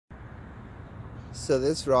So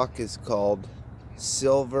this rock is called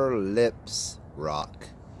Silver Lips Rock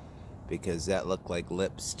because that looked like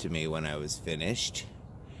lips to me when I was finished.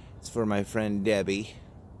 It's for my friend Debbie.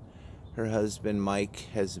 Her husband Mike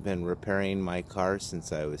has been repairing my car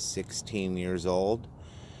since I was 16 years old,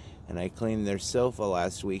 and I cleaned their sofa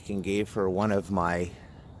last week and gave her one of my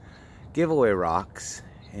giveaway rocks,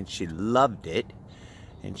 and she loved it.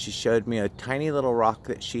 And she showed me a tiny little rock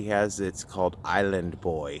that she has that's called Island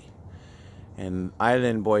Boy. And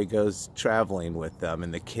Island Boy goes traveling with them,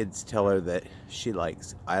 and the kids tell her that she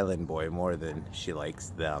likes Island Boy more than she likes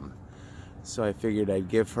them. So I figured I'd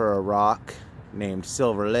give her a rock named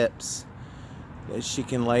Silver Lips that she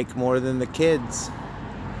can like more than the kids.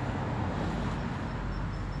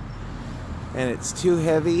 And it's too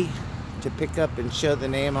heavy to pick up and show the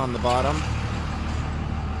name on the bottom,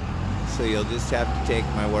 so you'll just have to take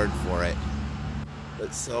my word for it.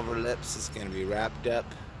 But Silver Lips is going to be wrapped up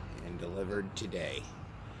and delivered today.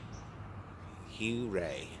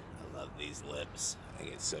 Hooray. I love these lips. I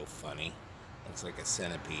think it's so funny. Looks like a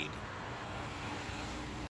centipede.